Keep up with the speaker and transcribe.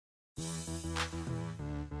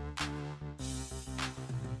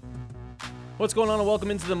What's going on, and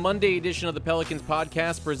welcome into the Monday edition of the Pelicans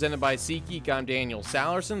podcast presented by SeatGeek. I'm Daniel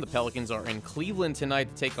Sallerson. The Pelicans are in Cleveland tonight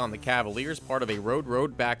to take on the Cavaliers, part of a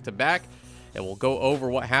road back-to-back. And we'll go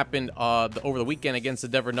over what happened over the weekend against the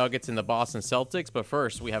Denver Nuggets and the Boston Celtics. But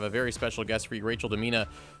first, we have a very special guest for you, Rachel DeMita,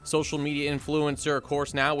 social media influencer, of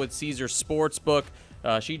course, now with Caesars Sportsbook.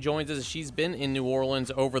 She joins us. She's been in New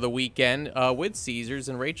Orleans over the weekend with Caesars.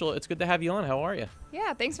 And Rachel, it's good to have you on. How are you?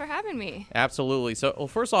 Yeah, thanks for having me. Absolutely. So, well,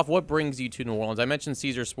 first off, what brings you to New Orleans? I mentioned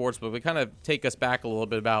Caesars Sportsbook, but kind of take us back a little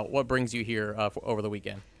bit about what brings you here over the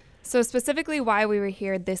weekend. So specifically why we were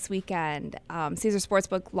here this weekend, Caesars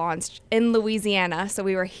Sportsbook launched in Louisiana. So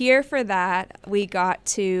we were here for that. We got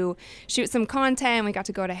to shoot some content. We got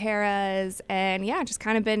to go to Harrah's. And yeah, just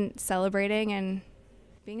kind of been celebrating and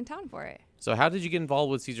being in town for it. So how did you get involved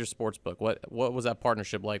with Caesars Sportsbook? What was that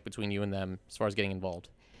partnership like between you and them as far as getting involved?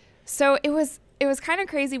 So it was kind of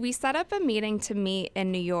crazy. We set up a meeting to meet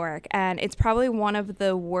in New York. And it's probably one of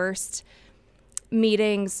the worst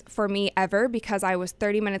meetings for me ever because I was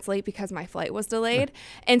 30 minutes late because my flight was delayed.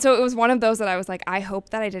 And so it was one of those that I was like, I hope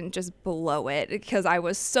that I didn't just blow it because I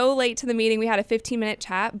was so late to the meeting. We had a 15-minute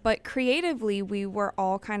chat, but creatively we were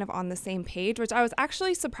all kind of on the same page, which I was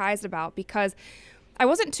actually surprised about because I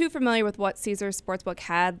wasn't too familiar with what Caesars Sportsbook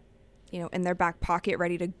had, in their back pocket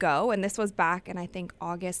ready to go. And this was back in, I think,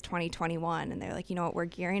 August 2021. And they're like, we're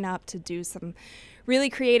gearing up to do some really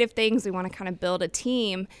creative things. We want to kind of build a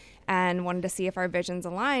team and wanted to see if our visions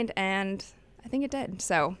aligned. And I think it did.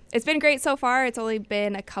 So it's been great so far. It's only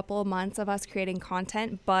been a couple of months of us creating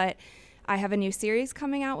content, but I have a new series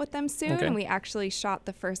coming out with them soon. Okay. And we actually shot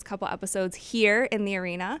the first couple episodes here in the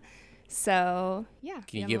arena. So, yeah.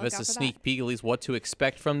 Can you give us a sneak peek, at least what to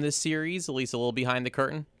expect from this series, at least a little behind the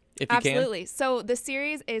curtain? Absolutely. So the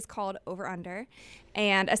series is called Over Under,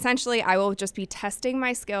 and essentially I will just be testing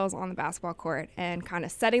my skills on the basketball court and kind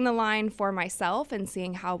of setting the line for myself and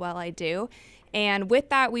seeing how well I do. And with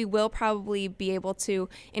that, we will probably be able to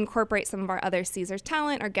incorporate some of our other Caesars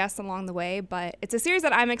talent or guests along the way. But it's a series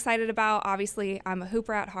that I'm excited about. Obviously, I'm a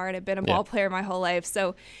hooper at heart. I've been a ball player my whole life.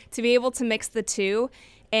 So to be able to mix the two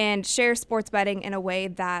and share sports betting in a way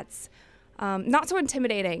that's not so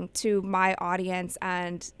intimidating to my audience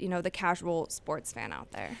and, the casual sports fan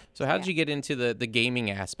out there. So how did you get into the gaming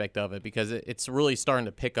aspect of it? Because it's really starting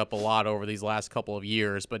to pick up a lot over these last couple of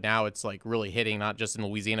years, but now it's like really hitting not just in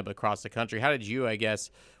Louisiana, but across the country. How did you,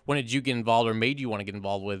 when did you get involved or made you want to get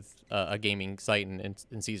involved with a gaming site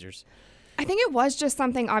in Caesars? I think it was just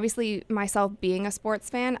something, obviously, myself being a sports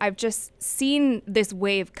fan, I've just seen this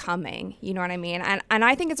wave coming, you know what I mean? And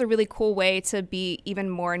I think it's a really cool way to be even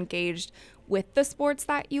more engaged with the sports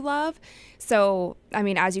that you love. So,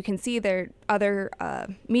 as you can see, there other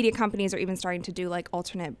media companies are even starting to do like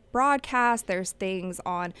alternate broadcasts. There's things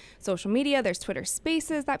on social media. There's Twitter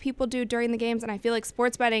Spaces that people do during the games. And I feel like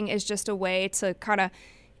sports betting is just a way to kind of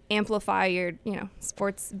amplify your,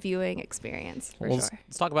 sports viewing experience for sure.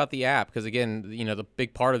 Let's talk about the app because, again, the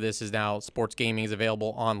big part of this is now sports gaming is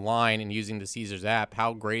available online and using the Caesars app.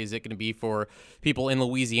 How great is it going to be for people in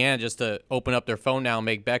Louisiana just to open up their phone now and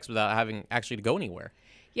make bets without having actually to go anywhere?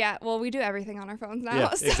 Yeah, well, we do everything on our phones now.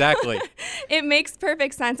 Yeah, so exactly. It makes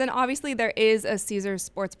perfect sense. And obviously there is a Caesars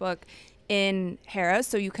Sportsbook in Harrah's,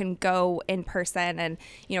 so you can go in person and,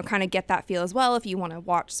 kind of get that feel as well if you want to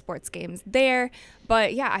watch sports games there.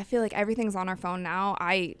 But yeah, I feel like everything's on our phone now.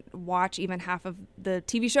 I watch even half of the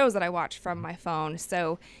TV shows that I watch from my phone.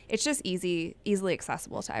 So it's just easily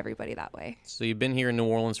accessible to everybody that way. So you've been here in New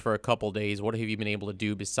Orleans for a couple days. What have you been able to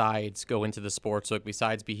do besides go into the sportsbook,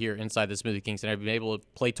 besides be here inside the Smoothie King Center? Have you been able to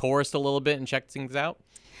play tourist a little bit and check things out?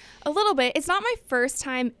 A little bit. It's not my first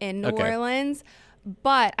time in New Orleans.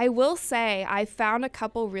 But I will say I found a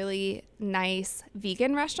couple really nice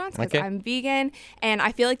vegan restaurants because I'm vegan. And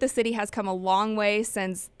I feel like the city has come a long way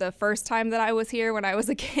since the first time that I was here when I was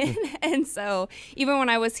a kid. And so even when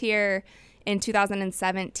I was here in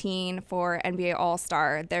 2017 for NBA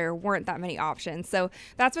All-Star, there weren't that many options. So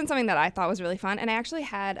that's been something that I thought was really fun. And I actually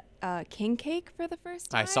had king cake for the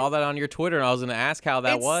first time. I saw that on your Twitter, and I was going to ask how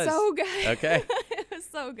that was. It's so good. Okay. It was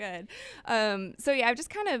so good. So yeah, I've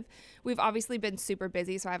just we've obviously been super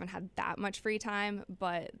busy, so I haven't had that much free time,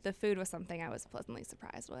 but the food was something I was pleasantly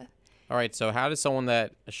surprised with. All right, so how does a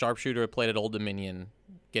sharpshooter played at Old Dominion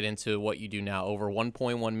get into what you do now? Over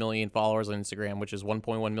 1.1 million followers on Instagram, which is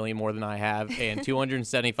 1.1 million more than I have, and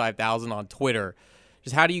 275,000 on Twitter.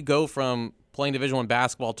 Just how do you go from playing Division I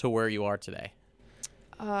basketball to where you are today?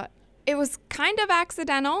 It was kind of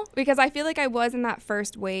accidental because I feel like I was in that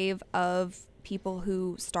first wave of people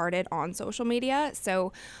who started on social media.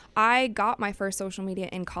 So I got my first social media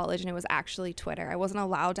in college, and it was actually Twitter. I wasn't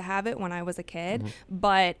allowed to have it when I was a kid,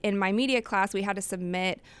 but in my media class, we had to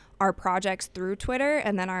submit our projects through Twitter,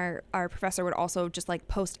 and then our professor would also just like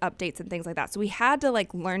post updates and things like that. So we had to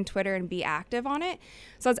like learn Twitter and be active on it.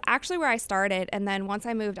 So that's actually where I started. And then once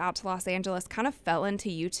I moved out to Los Angeles, kind of fell into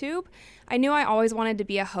YouTube. I knew I always wanted to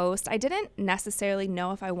be a host. I didn't necessarily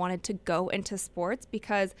know if I wanted to go into sports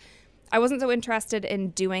because I wasn't so interested in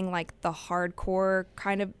doing like the hardcore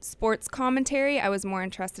kind of sports commentary. I was more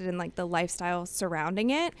interested in like the lifestyle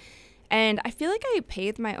surrounding it. And I feel like I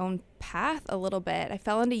paved my own path a little bit. I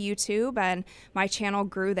fell into YouTube and my channel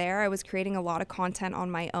grew there. I was creating a lot of content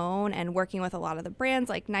on my own and working with a lot of the brands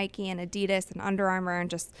like Nike and Adidas and Under Armour and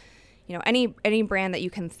just, you know, any brand that you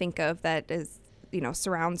can think of that is, you know,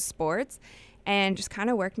 surrounds sports, and just kind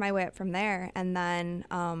of worked my way up from there. And then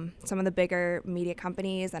some of the bigger media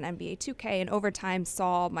companies and NBA 2K and Overtime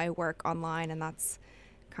saw my work online, and that's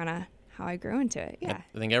kind of how I grew into it. Yeah.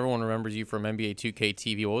 I think everyone remembers you from NBA 2K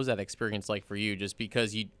TV. What was that experience like for you? Just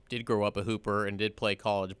because you did grow up a hooper and did play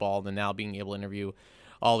college ball, and then now being able to interview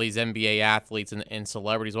all these NBA athletes and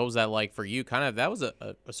celebrities. What was that like for you? Kind of, that was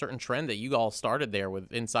a certain trend that you all started there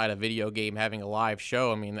with inside a video game, having a live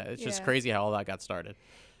show. I mean, it's just crazy how all that got started.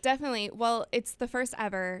 Definitely. Well, it's the first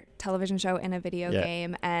ever television show in a video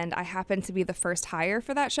game, and I happened to be the first hire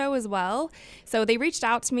for that show as well. So they reached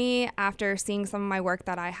out to me after seeing some of my work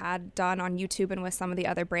that I had done on YouTube and with some of the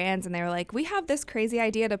other brands, and they were like, we have this crazy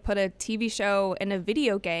idea to put a TV show in a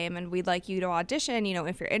video game, and we'd like you to audition, you know,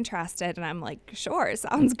 if you're interested. And I'm like, sure,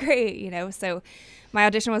 sounds great, you know. So my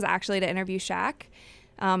audition was actually to interview Shaq.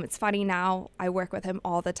 It's funny now, I work with him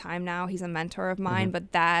all the time now. He's a mentor of mine,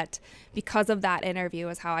 but that, because of that interview,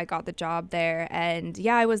 is how I got the job there. And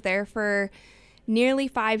yeah, I was there for nearly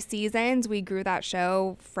 5 seasons. We grew that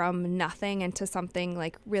show from nothing into something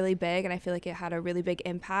like really big. And I feel like it had a really big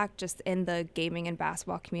impact just in the gaming and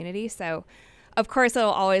basketball community. So of course,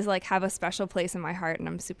 it'll always like have a special place in my heart, and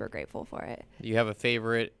I'm super grateful for it. Do you have a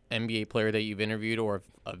favorite NBA player that you've interviewed, or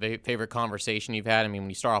a favorite conversation you've had? I mean, when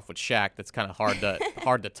you start off with Shaq, that's kind of hard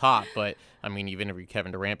to top. But I mean, you've interviewed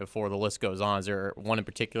Kevin Durant before. The list goes on. Is there one in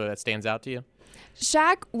particular that stands out to you?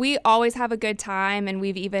 Shaq, we always have a good time, and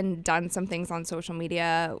we've even done some things on social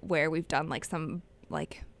media where we've done like some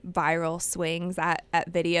like viral swings at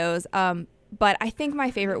videos. But I think my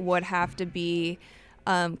favorite would have to be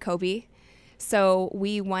Kobe. So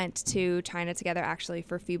we went to China together actually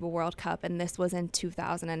for FIBA World Cup, and this was in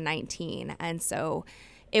 2019. And so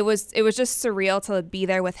it was just surreal to be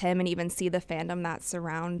there with him and even see the fandom that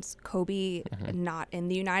surrounds Kobe, not in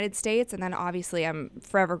the United States. And then obviously I'm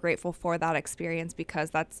forever grateful for that experience,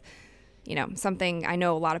 because that's, you know, something I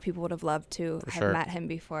know a lot of people would have loved to have met him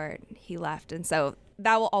before he left. And so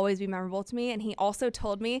that will always be memorable to me. And he also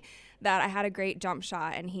told me that I had a great jump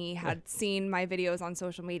shot, and he had seen my videos on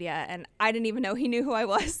social media, and I didn't even know he knew who I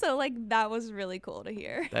was. So like, that was really cool to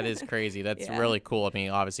hear. That is crazy. That's really cool. I mean,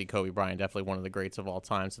 obviously Kobe Bryant, definitely one of the greats of all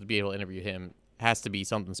time. So to be able to interview him has to be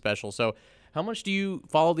something special. So how much do you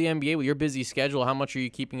follow the NBA with your busy schedule? How much are you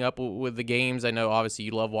keeping up with the games? I know obviously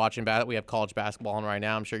you love watching we have college basketball on right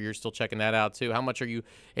now. I'm sure you're still checking that out too. How much are you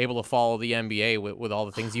able to follow the NBA with all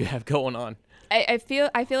the things you have going on? I feel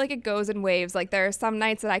like it goes in waves. Like, there are some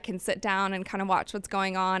nights that I can sit down and kind of watch what's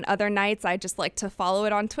going on. Other nights I just like to follow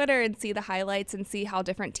it on Twitter and see the highlights and see how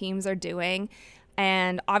different teams are doing.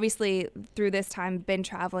 And obviously through this time, been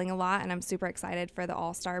traveling a lot, and I'm super excited for the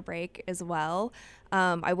All-Star break as well.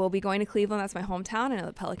 I will be going to Cleveland. That's my hometown. I know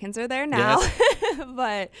the Pelicans are there now. Yes.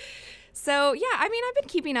 But so yeah, I mean, I've been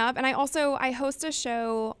keeping up, and I host a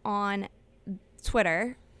show on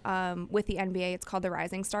Twitter with the NBA. It's called the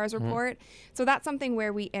Rising Stars Report. So that's something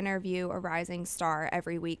where we interview a rising star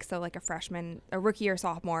every week. So like a freshman, a rookie or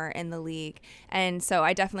sophomore in the league. And so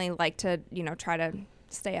I definitely like to, you know, try to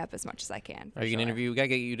stay up as much as I can. Are you gonna interview? We gotta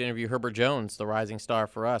get you to interview Herbert Jones, the rising star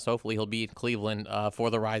for us. Hopefully, he'll be in Cleveland for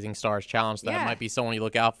the Rising Stars Challenge. That might be someone you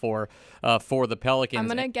look out for the Pelicans. I'm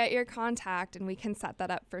gonna get your contact, and we can set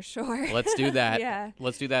that up for sure. Let's do that.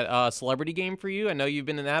 Let's do that. Celebrity game for you. I know you've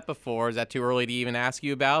been in that before. Is that too early to even ask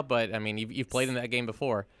you about? But I mean, you've played in that game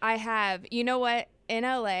before. I have. You know what? In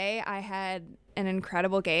LA, I had an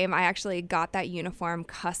incredible game. I actually got that uniform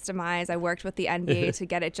customized. I worked with the NBA to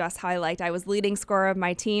get it just how I liked. I was leading scorer of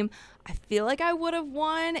my team. I feel like I would have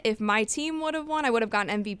won. If my team would have won, I would have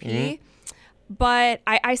gotten MVP. But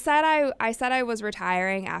I said I was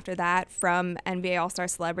retiring after that from NBA All-Star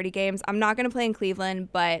Celebrity Games. I'm not going to play in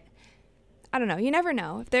Cleveland, but I don't know. You never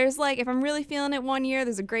know. If I'm really feeling it one year,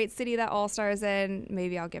 there's a great city that All-Star's in,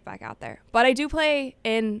 maybe I'll get back out there. But I do play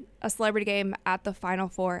in a celebrity game at the Final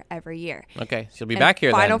Four every year. Okay, so you'll be back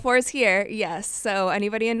here Final then. Four is here, yes. So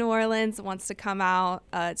anybody in New Orleans wants to come out,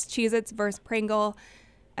 it's Cheez-Its versus Pringle.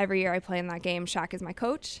 Every year I play in that game. Shaq is my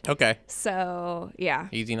coach. Okay. So, yeah.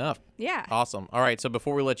 Easy enough. Yeah. Awesome. All right, so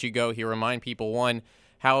before we let you go here, remind people, one,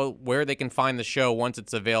 where they can find the show once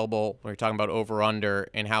it's available. We're talking about over-under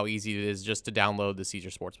and how easy it is just to download the Caesar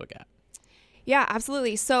Sportsbook app. Yeah,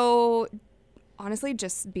 absolutely. So honestly,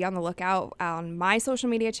 just be on the lookout on my social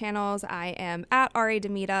media channels. I am at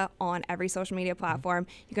DeMita on every social media platform.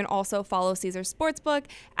 You can also follow Caesars Sportsbook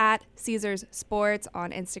at Caesars Sports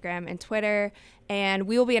on Instagram and Twitter. And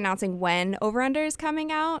we will be announcing when Over-Under is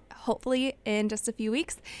coming out, hopefully in just a few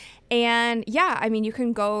weeks. And yeah, I mean, you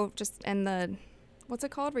can go just in the, what's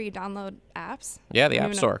it called, where you download apps? Yeah, the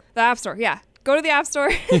App Store. The App Store, yeah. Go to the App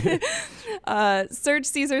Store, search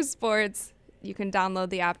Caesars Sports. You can download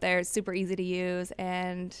the app there. It's super easy to use.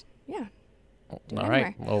 And yeah. All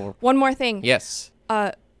right. Well, one more thing. Yes.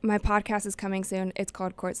 My podcast is coming soon. It's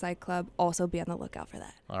called Courtside Club. Also be on the lookout for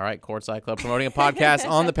that. All right. Courtside Club promoting a podcast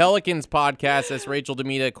on the Pelicans podcast. That's Rachel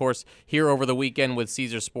DeMita, of course, here over the weekend with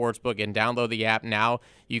Caesar Sportsbook. And download the app now.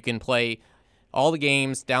 You can play all the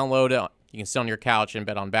games, download it. You can sit on your couch and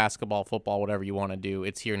bet on basketball, football, whatever you want to do.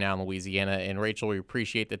 It's here now in Louisiana. And Rachel, we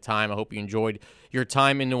appreciate the time. I hope you enjoyed your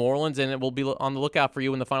time in New Orleans, and it will be on the lookout for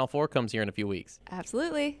you when the Final Four comes here in a few weeks.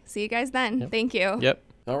 Absolutely. See you guys then. Yep. Thank you. Yep.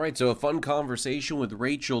 All right, so a fun conversation with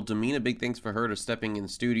Rachel DeMita. Big thanks for her to stepping in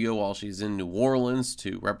studio while she's in New Orleans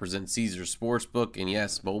to represent Caesar Sportsbook. And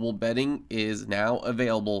yes, mobile betting is now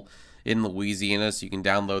available in Louisiana, so you can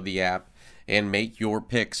download the app and make your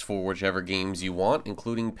picks for whichever games you want,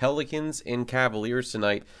 including Pelicans and Cavaliers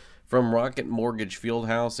tonight from Rocket Mortgage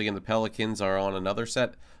Fieldhouse. Again, the Pelicans are on another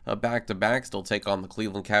set of back-to-backs. They'll take on the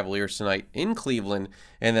Cleveland Cavaliers tonight in Cleveland,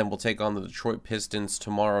 and then we'll take on the Detroit Pistons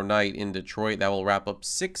tomorrow night in Detroit. That will wrap up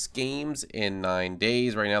 6 games in 9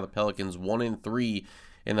 days. Right now, the Pelicans 1-3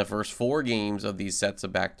 in the first 4 games of these sets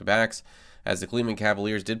of back-to-backs, as the Cleveland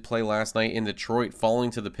Cavaliers did play last night in Detroit, falling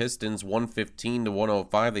to the Pistons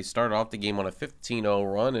 115-105. They started off the game on a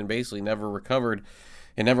 15-0 run and basically never recovered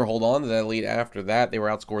and never hold on to that lead after that. They were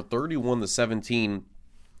outscored 31-17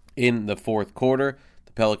 in the fourth quarter.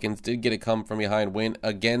 The Pelicans did get a come-from-behind win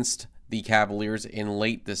against the Cavaliers in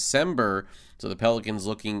late December, so the Pelicans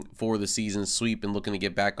looking for the season sweep and looking to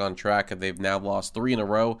get back on track. They've now lost 3 in a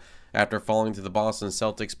row after falling to the Boston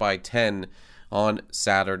Celtics by 10 on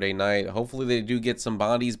Saturday night. Hopefully they do get some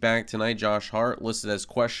bodies back tonight. Josh Hart listed as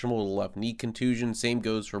questionable with a left knee contusion. Same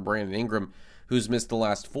goes for Brandon Ingram, who's missed the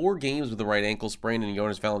last 4 games with a right ankle sprain, and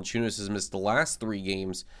Jonas Valanciunas has missed the last 3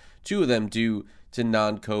 games, 2 of them due to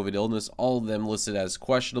non-COVID illness. All of them listed as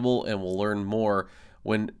questionable, and we'll learn more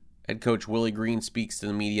when head coach Willie Green speaks to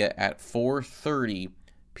the media at 4:30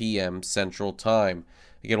 p.m. Central Time.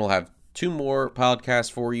 Again, we'll have 2 more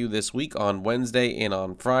podcasts for you this week on Wednesday and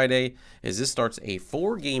on Friday, as this starts a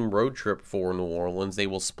 4-game road trip for New Orleans. They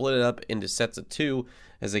will split it up into sets of 2,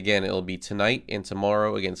 as again, it'll be tonight and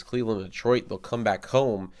tomorrow against Cleveland and Detroit. They'll come back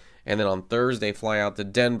home, and then on Thursday, fly out to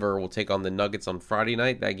Denver. We'll take on the Nuggets on Friday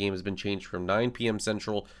night. That game has been changed from 9 p.m.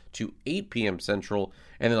 Central to 8 p.m. Central,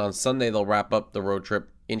 and then on Sunday, they'll wrap up the road trip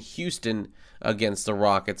in Houston against the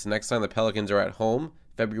Rockets. Next time the Pelicans are at home,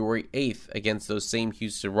 February 8th, against those same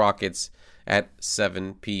Houston Rockets at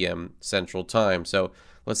 7 p.m. Central Time. So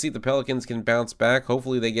let's see if the Pelicans can bounce back.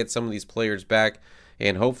 Hopefully they get some of these players back,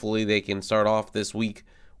 and hopefully they can start off this week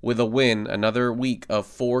with a win. Another week of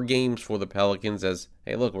 4 games for the Pelicans, as,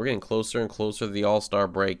 hey, look, we're getting closer and closer to the All-Star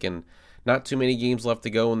break, and not too many games left to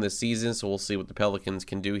go in this season, so we'll see what the Pelicans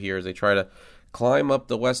can do here as they try to climb up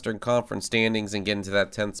the Western Conference standings and get into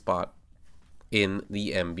that 10th spot in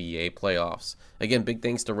the NBA playoffs. Again, big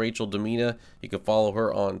thanks to Rachel DeMita. You can follow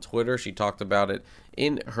her on Twitter. She talked about it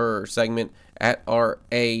in her segment at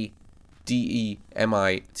RADEMITA,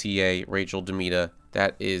 Rachel DeMita.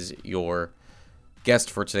 That is your guest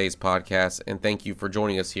for today's podcast, and thank you for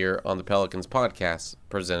joining us here on the Pelicans podcast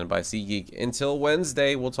presented by SeatGeek. Until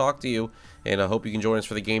Wednesday, we'll talk to you, and I hope you can join us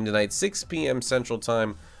for the game tonight, 6 p.m. Central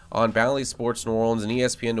Time on Bally Sports New Orleans and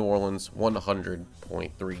ESPN New Orleans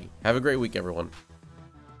 100.3. Have a great week, everyone.